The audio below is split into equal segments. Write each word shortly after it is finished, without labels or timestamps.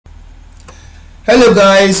Hello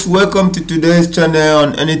guys, welcome to today's channel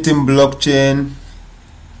on Anything Blockchain.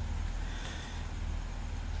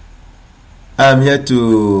 I'm here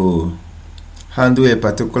to handle a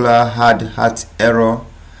particular hard hat error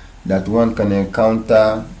that one can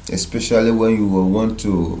encounter, especially when you will want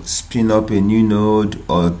to spin up a new node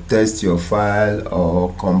or test your file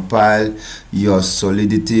or compile your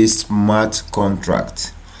Solidity smart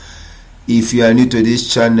contract. If you are new to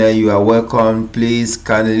this channel, you are welcome. Please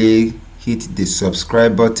kindly hit the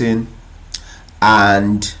subscribe button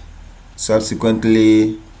and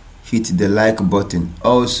subsequently hit the like button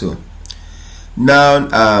also. Now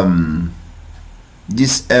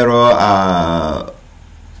these errors are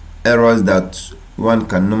errors that one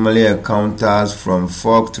can normally encounter from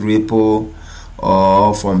forked repo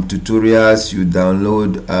or from tutorials you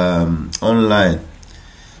download online.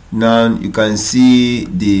 Now you can see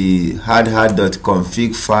the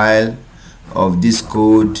hardhat.config file of this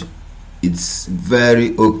code. It's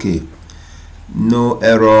very okay, no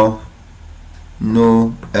error.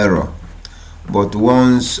 But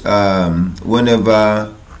once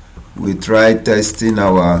whenever we try testing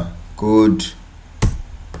our code,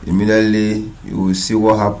 immediately you will see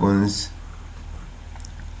what happens.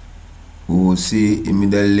 We will see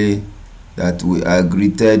immediately that we are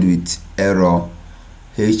greeted with error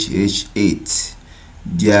HH8.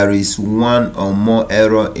 There is one or more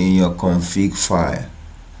error in your config file.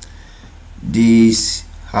 This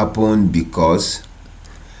happened because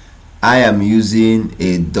I am using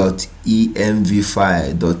a .env file,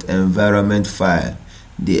 .environment file.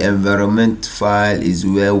 The environment file is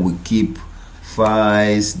where we keep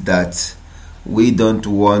files that we don't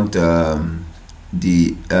want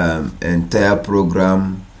the entire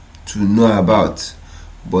program to know about,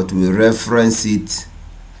 but we reference it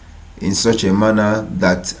in such a manner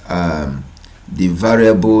that the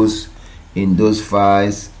variables in those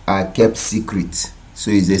files are kept secret. So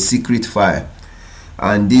it's a secret file,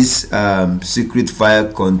 and this secret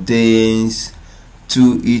file contains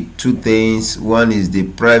two things. One is the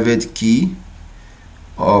private key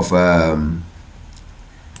of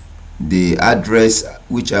the address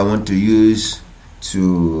which I want to use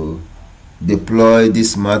to deploy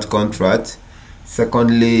this smart contract.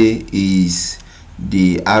 Secondly is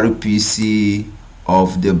the RPC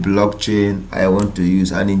of the blockchain I want to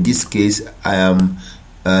use, and in this case I am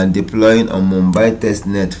deploying on Mumbai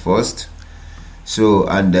testnet first. So,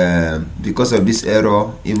 and because of this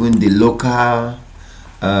error, even the local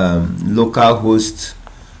host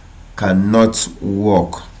cannot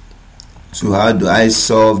work. So how do I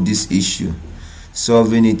solve this issue?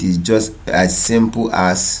 Solving it is just as simple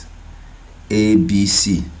as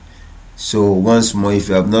ABC. So once more, if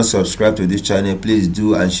you have not subscribed to this channel, please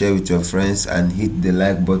do, and share with your friends and hit the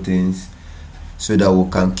like buttons so that we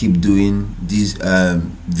can keep doing these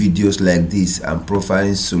videos like this and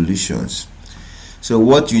profiling solutions. So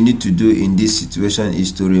what you need to do in this situation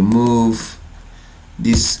is to remove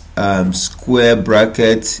this square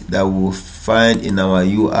bracket that we'll find in our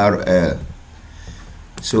URL.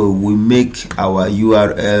 So we make our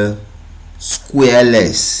URL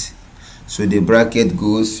squareless. So the bracket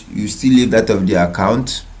goes, you still leave that of the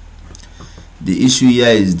account. The issue here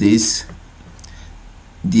is this: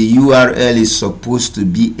 the URL is supposed to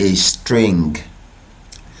be a string,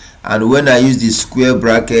 and when I use the square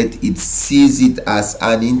bracket, it sees it as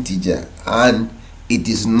an integer and it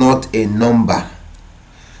is not a number.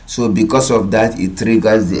 So because of that, it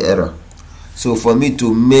triggers the error. So for me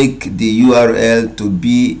to make the URL to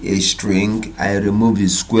be a string, I remove the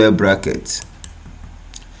square bracket.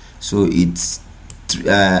 So it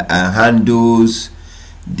handles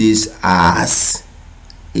this as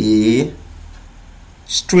a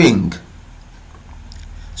string.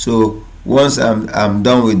 So once I'm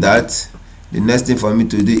done with that, the next thing for me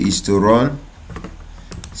to do is to run,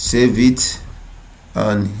 save it,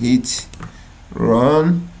 and hit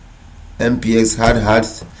run npx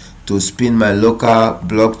hardhat to spin my local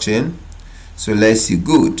blockchain. So let's see.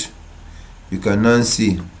 Good. You can now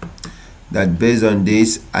see that based on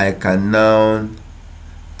this, I can now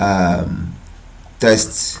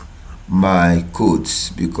test my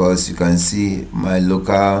codes, because you can see my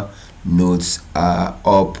local nodes are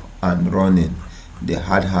up and running. The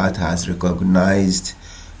hardhat has recognized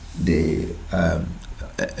the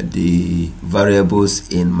variables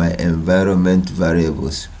in my environment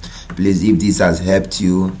variables. Please, if this has helped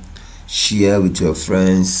you, share with your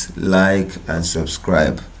friends, like and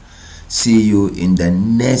subscribe. See you in the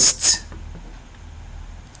next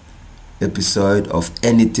episode of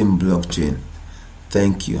Anything Blockchain.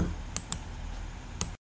 Thank you.